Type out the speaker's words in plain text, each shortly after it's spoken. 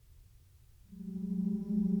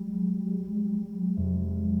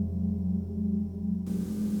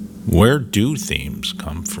Where do themes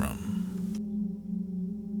come from?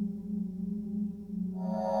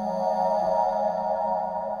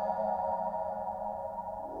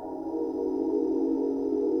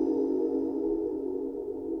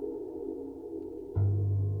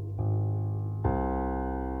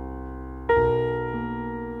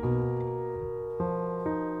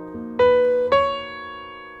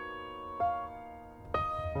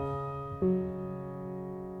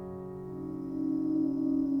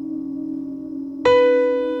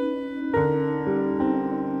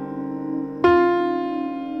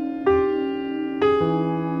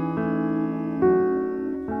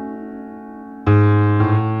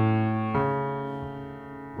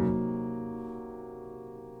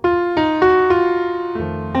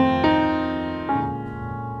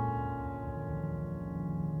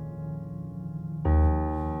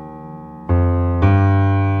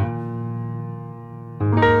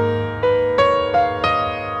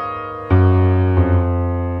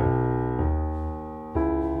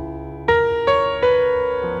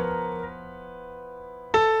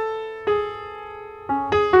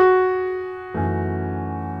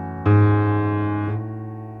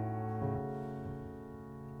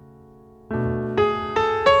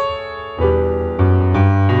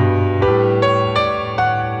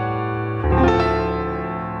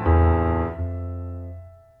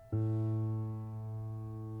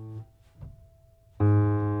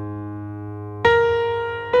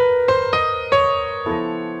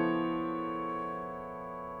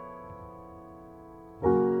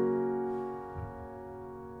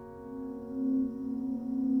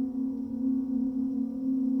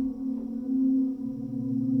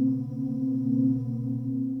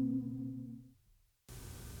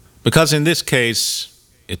 Because in this case,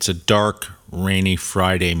 it's a dark, rainy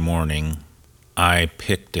Friday morning, I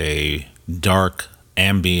picked a dark,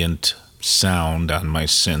 ambient sound on my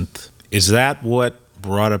synth. Is that what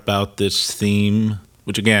brought about this theme?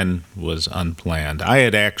 Which again was unplanned. I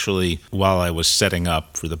had actually, while I was setting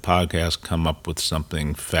up for the podcast, come up with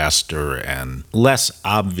something faster and less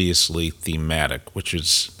obviously thematic, which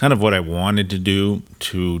is kind of what I wanted to do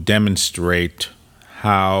to demonstrate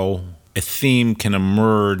how a theme can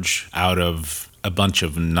emerge out of a bunch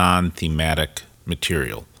of non-thematic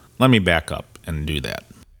material. Let me back up and do that.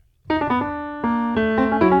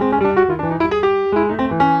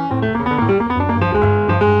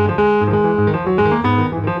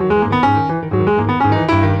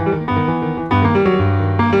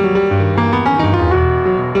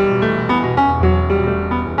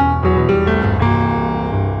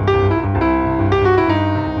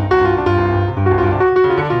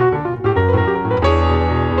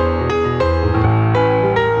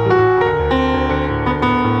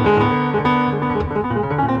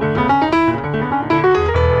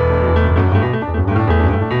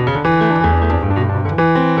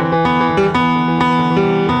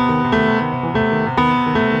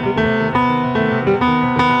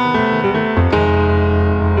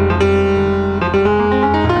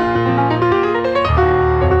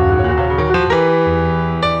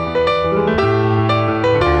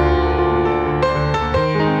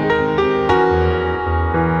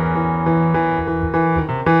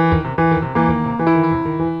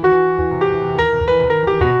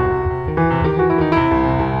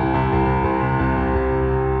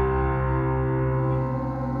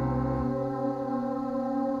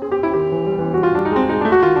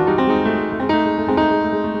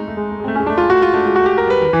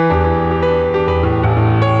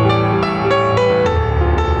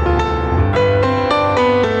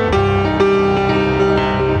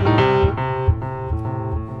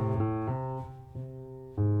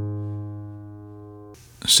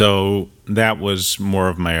 So that was more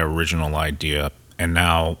of my original idea, and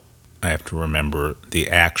now I have to remember the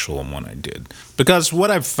actual one I did. Because what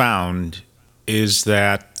I've found is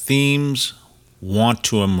that themes want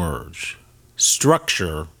to emerge.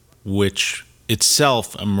 Structure, which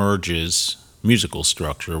itself emerges, musical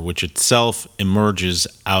structure, which itself emerges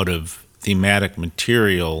out of thematic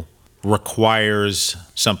material, requires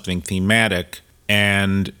something thematic,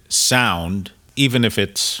 and sound, even if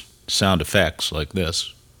it's sound effects like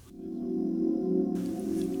this,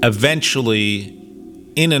 eventually,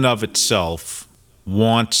 in and of itself,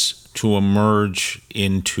 wants to emerge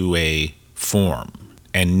into a form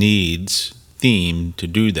and needs theme to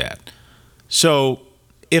do that. So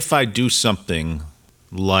if I do something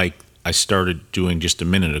like I started doing just a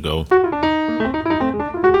minute ago,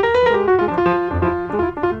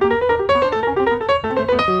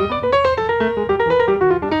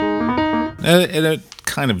 it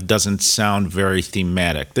kind of doesn't sound very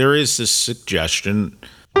thematic. There is this suggestion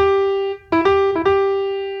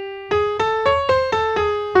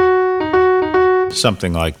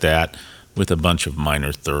something like that, with a bunch of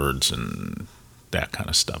minor thirds and that kind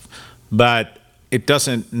of stuff. But it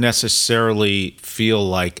doesn't necessarily feel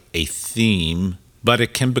like a theme, but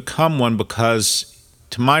it can become one because,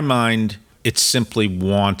 to my mind, it simply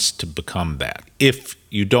wants to become that. If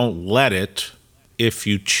you don't let it, if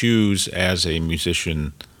you choose as a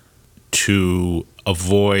musician to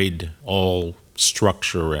avoid all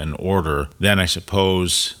structure and order, then I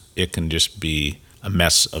suppose it can just be a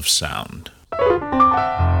mess of sound.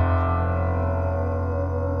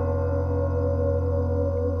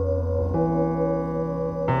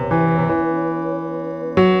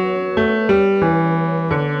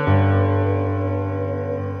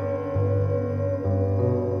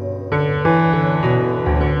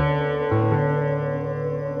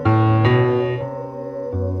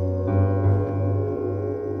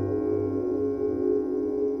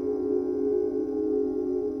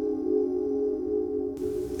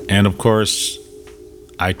 And of course,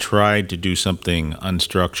 I tried to do something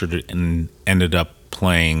unstructured and ended up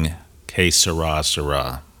playing Que Sera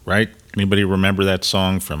Sera, right? Anybody remember that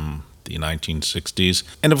song from the 1960s?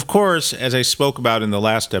 And of course, as I spoke about in the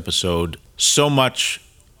last episode, so much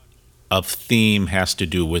of theme has to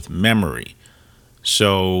do with memory.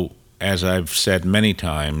 So, as I've said many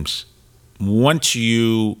times, once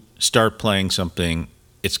you start playing something,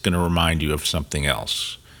 it's going to remind you of something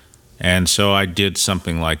else. And so I did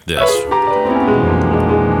something like this.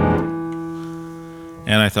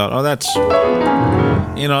 And I thought, oh, that's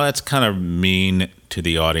kind of mean to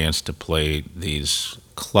the audience to play these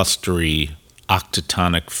clustery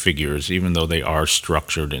octatonic figures, even though they are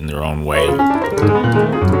structured in their own way.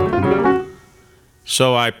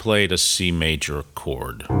 So I played a C major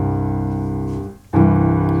chord.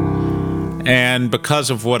 And because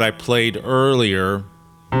of what I played earlier,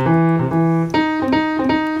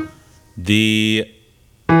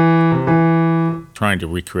 trying to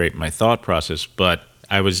recreate my thought process, but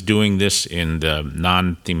I was doing this in the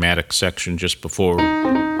non-thematic section just before.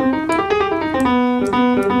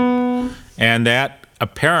 And that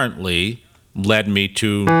apparently led me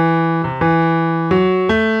to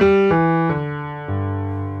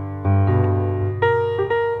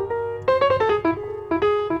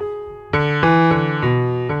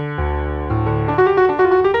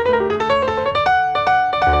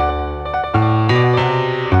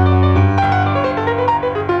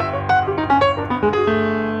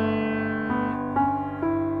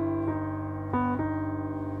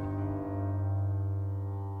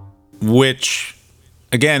which,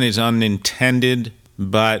 again, is unintended,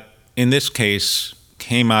 but in this case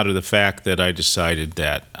came out of the fact that I decided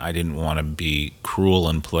that I didn't want to be cruel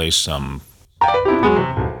and play some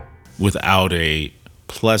without a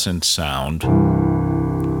pleasant sound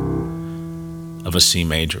of a C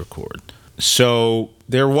major chord. So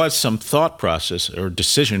there was some thought process or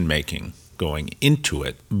decision making going into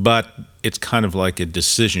it, but it's kind of like a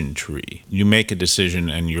decision tree. You make a decision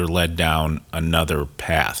and you're led down another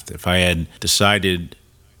path. If I had decided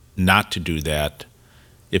not to do that,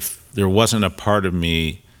 if there wasn't a part of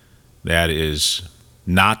me that is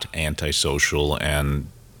not antisocial and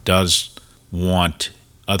does want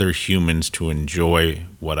other humans to enjoy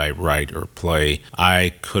what I write or play,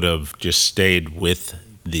 I could have just stayed with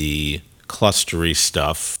the clustery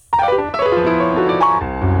stuff.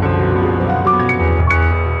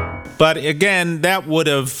 But again, that would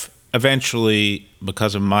have eventually,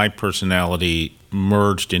 because of my personality,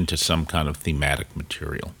 merged into some kind of thematic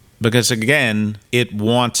material. Because again, it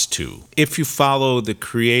wants to. If you follow the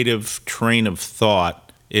creative train of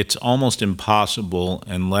thought, it's almost impossible,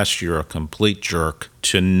 unless you're a complete jerk,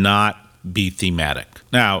 to not be thematic.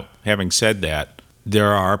 Now, having said that,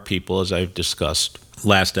 there are people, as I've discussed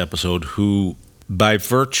last episode, who, by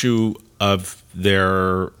virtue of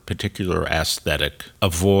their particular aesthetic,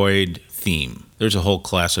 avoid theme. There's a whole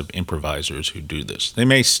class of improvisers who do this. They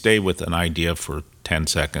may stay with an idea for 10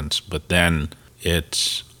 seconds, but then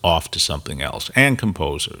it's off to something else. And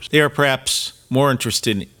composers. They are perhaps more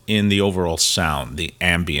interested in the overall sound, the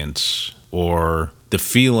ambience, or the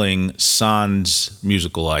feeling sans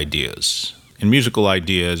musical ideas. And musical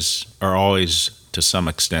ideas are always, to some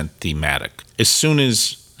extent, thematic. As soon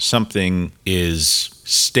as something is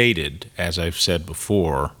stated, as I've said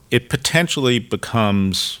before, it potentially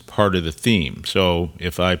becomes part of the theme. So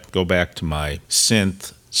if I go back to my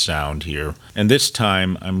synth sound here, and this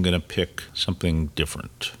time I'm going to pick something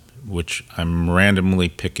different, which I'm randomly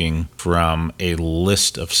picking from a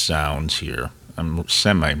list of sounds here. I'm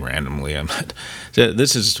semi-randomly.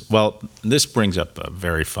 This brings up a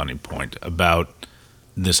very funny point about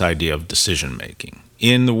this idea of decision-making.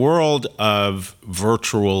 In the world of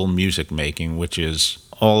virtual music making, which is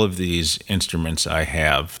all of these instruments I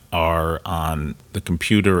have are on the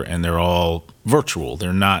computer and they're all virtual.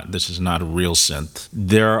 This is not a real synth.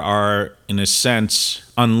 There are, in a sense,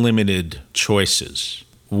 unlimited choices,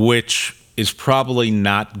 which is probably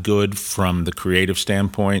not good from the creative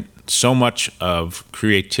standpoint. So much of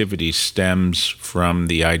creativity stems from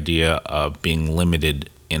the idea of being limited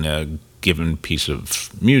in a given piece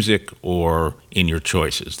of music or in your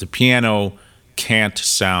choices. The piano can't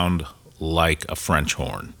sound like a French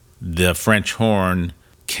horn. The French horn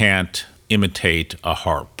can't imitate a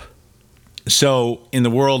harp. So in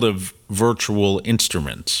the world of virtual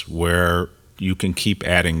instruments where you can keep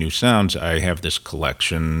adding new sounds, I have this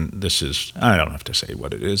collection. I don't have to say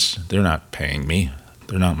what it is. They're not paying me.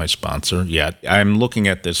 They're not my sponsor yet. I'm looking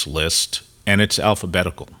at this list, and it's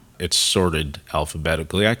alphabetical. It's sorted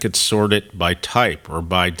alphabetically. I could sort it by type or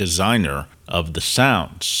by designer of the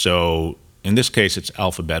sounds. So in this case, it's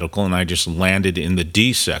alphabetical, and I just landed in the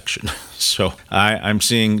D section. So I'm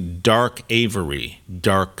seeing Dark Avery,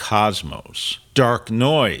 Dark Cosmos, Dark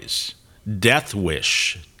Noise, Death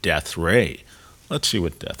Wish, Death Ray. Let's see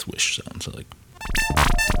what Death Wish sounds like.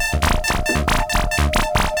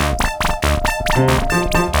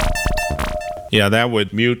 Yeah, that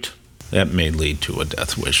would mute. That may lead to a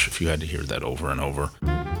death wish if you had to hear that over and over.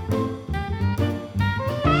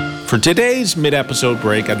 For today's mid-episode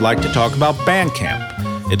break, I'd like to talk about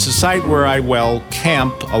Bandcamp. It's a site where I,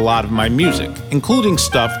 camp a lot of my music, including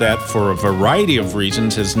stuff that, for a variety of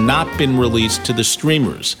reasons, has not been released to the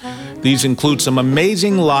streamers. These include some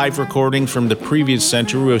amazing live recordings from the previous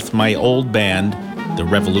century with my old band, the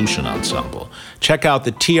Revolution Ensemble. Check out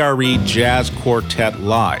the TRE Jazz Quartet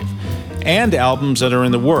Live. And albums that are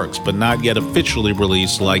in the works but not yet officially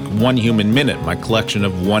released, like One Human Minute, my collection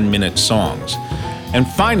of 1-minute songs. And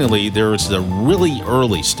finally, there is the really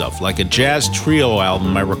early stuff, like a jazz trio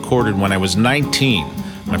album I recorded when I was 19,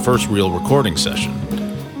 my first real recording session.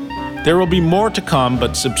 There will be more to come,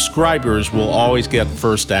 but subscribers will always get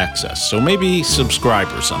first access, so maybe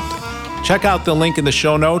subscribe or something. Check out the link in the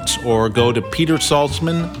show notes or go to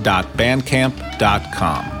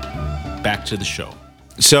petersalzman.bandcamp.com. Back to the show.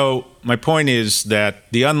 So my point is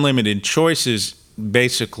that the unlimited choices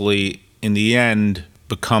basically, in the end,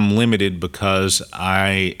 become limited because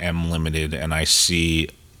I am limited and I see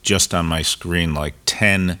just on my screen like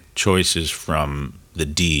 10 choices from the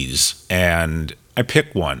D's. And I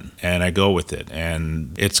pick one and I go with it.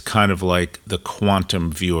 And it's kind of like the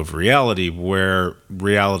quantum view of reality where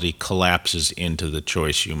reality collapses into the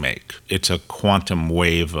choice you make. It's a quantum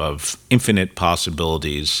wave of infinite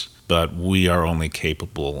possibilities, but we are only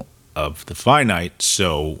capable of the finite,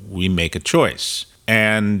 so we make a choice.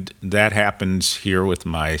 And that happens here with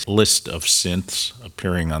my list of synths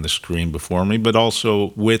appearing on the screen before me, but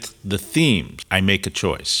also with the themes. I make a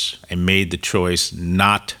choice. I made the choice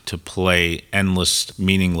not to play endless,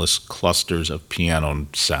 meaningless clusters of piano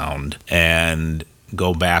sound and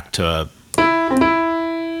go back to...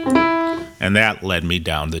 And that led me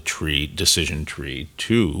down the decision tree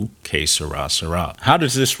to Que Sera Sera. How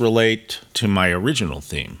does this relate to my original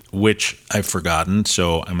theme, which I've forgotten,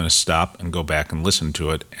 so I'm going to stop and go back and listen to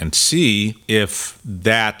it and see if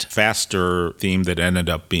that faster theme that ended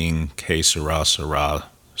up being Que Sera Sera,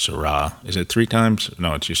 Sera, is it 3 times?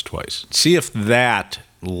 No, it's just twice. See if that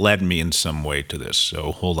led me in some way to this.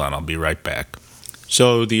 So hold on, I'll be right back.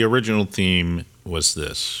 So the original theme was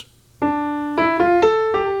this.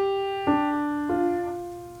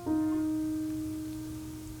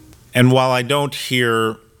 And while I don't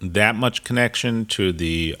hear that much connection to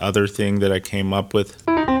the other thing that I came up with,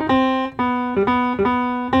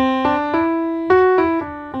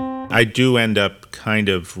 I do end up kind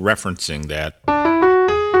of referencing that.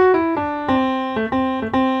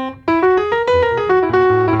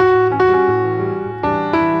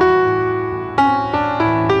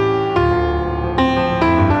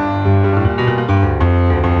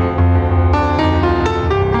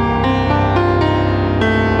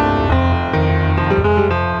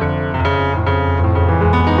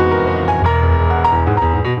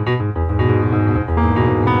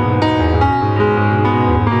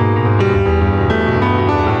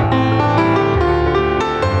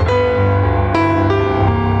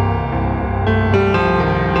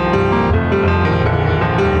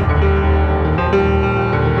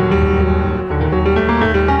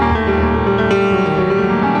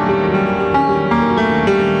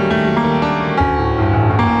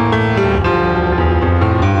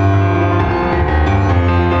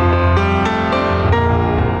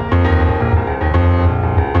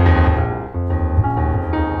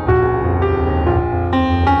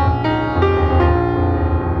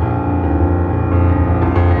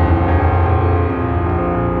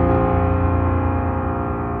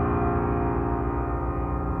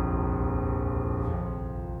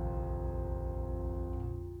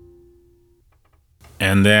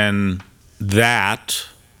 And then that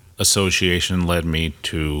association led me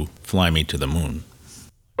to Fly Me to the Moon.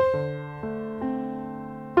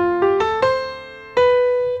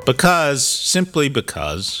 Simply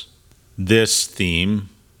because this theme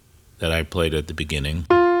that I played at the beginning,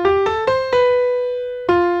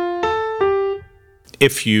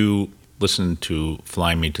 if you listen to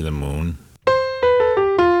Fly Me to the Moon,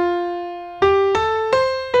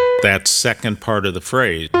 that second part of the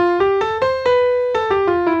phrase,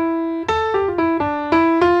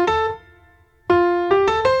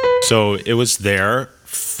 so it was there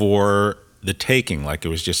for the taking, like it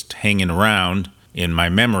was just hanging around in my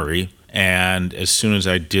memory. And as soon as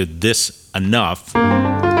I did this enough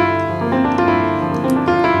and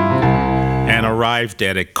arrived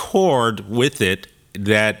at a chord with it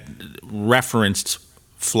that referenced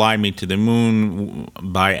Fly Me to the Moon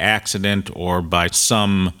by accident or by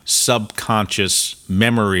some subconscious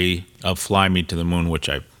memory of Fly Me to the Moon, which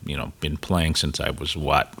I've been playing since I was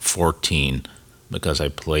 14, because I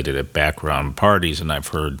played it at background parties, and I've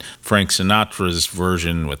heard Frank Sinatra's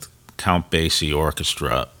version with Count Basie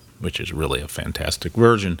Orchestra, which is really a fantastic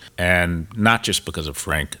version. And not just because of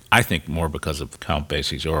Frank, I think more because of Count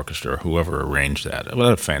Basie's orchestra, whoever arranged that.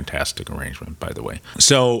 What a fantastic arrangement, by the way.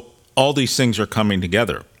 So all these things are coming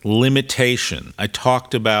together. Limitation. I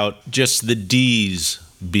talked about just the Ds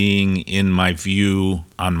being in my view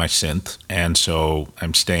on my synth, and so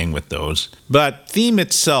I'm staying with those. But theme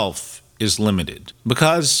itself is limited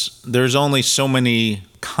because there's only so many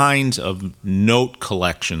kinds of note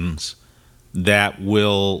collections that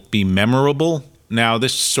will be memorable. Now,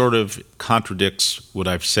 this sort of contradicts what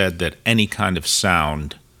I've said, that any kind of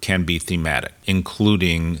sound can be thematic,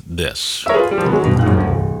 including this.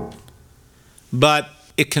 But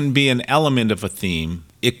it can be an element of a theme.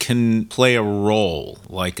 It can play a role,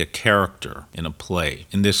 like a character in a play.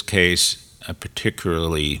 In this case, a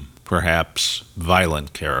particularly perhaps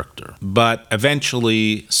violent character. But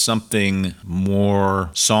eventually something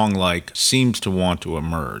more song-like seems to want to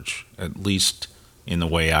emerge, at least in the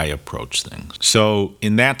way I approach things. So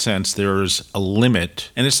in that sense, there's a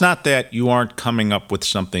limit. And it's not that you aren't coming up with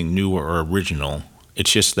something new or original.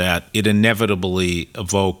 It's just that it inevitably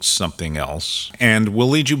evokes something else and will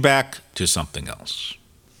lead you back to something else.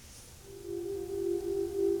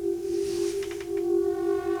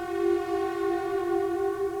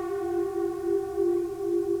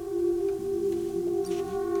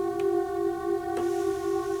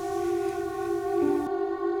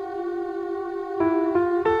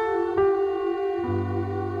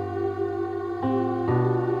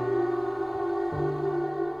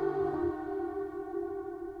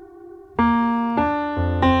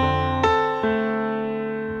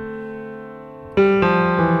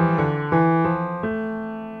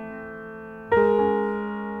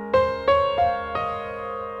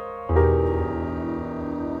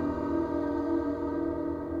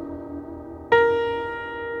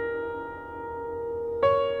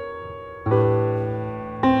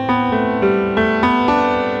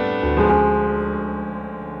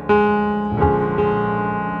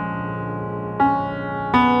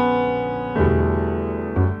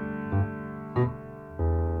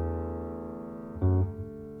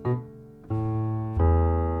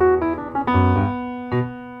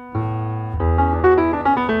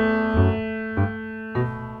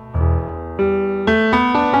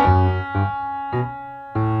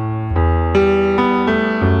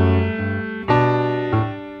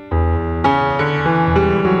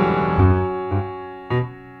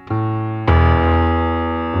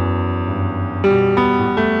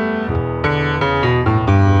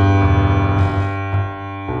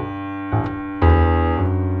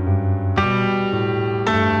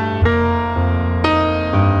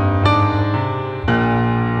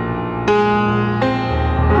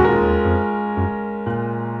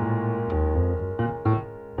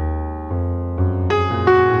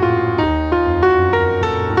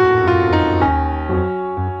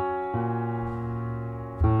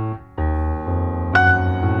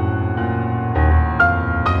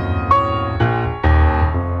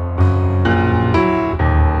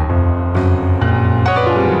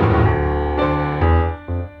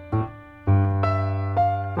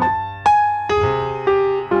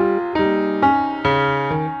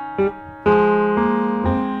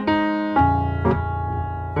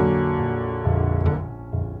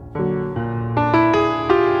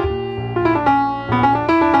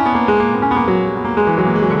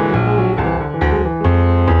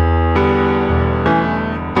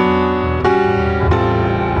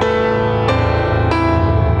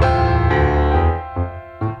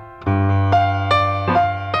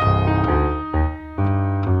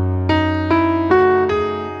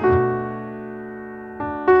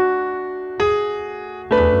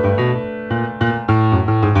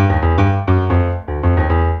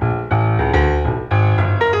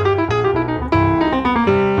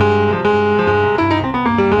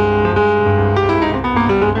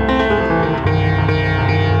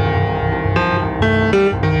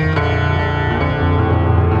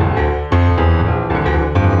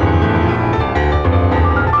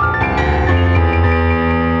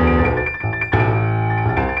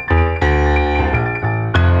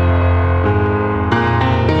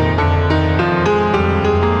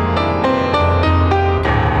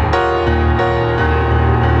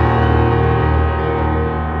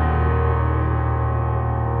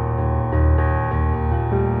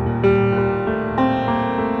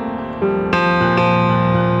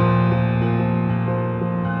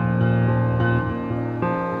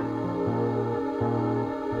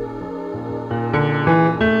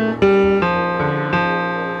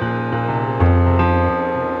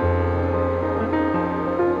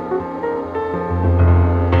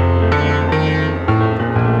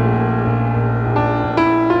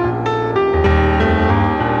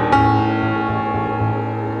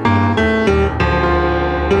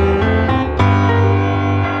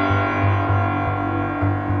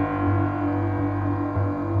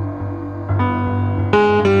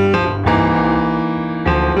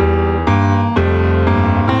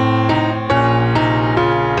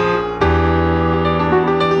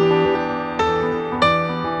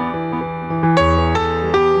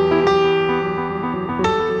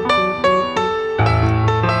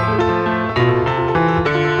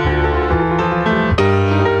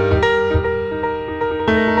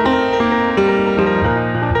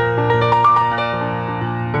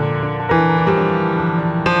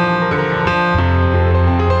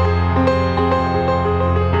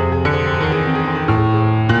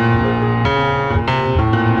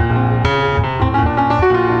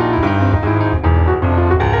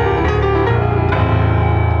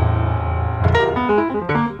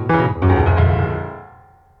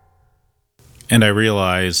 And I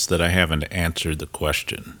realize that I haven't answered the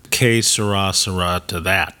question. Que sera, sera to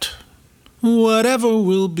that. Whatever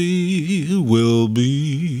will be, will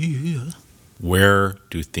be. Where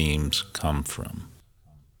do themes come from?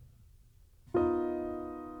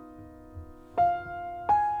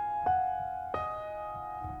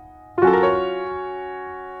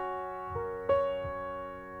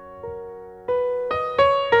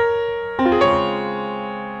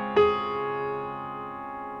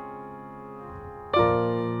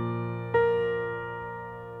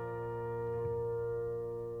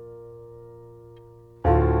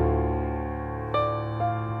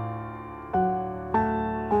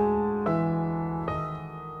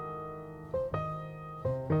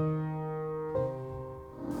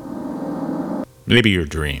 Maybe your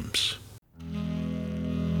dreams.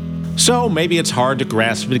 So maybe it's hard to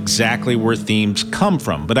grasp exactly where themes come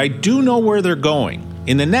from, but I do know where they're going.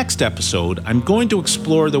 In the next episode, I'm going to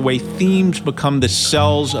explore the way themes become the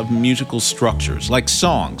cells of musical structures, like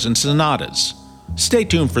songs and sonatas. Stay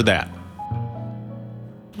tuned for that.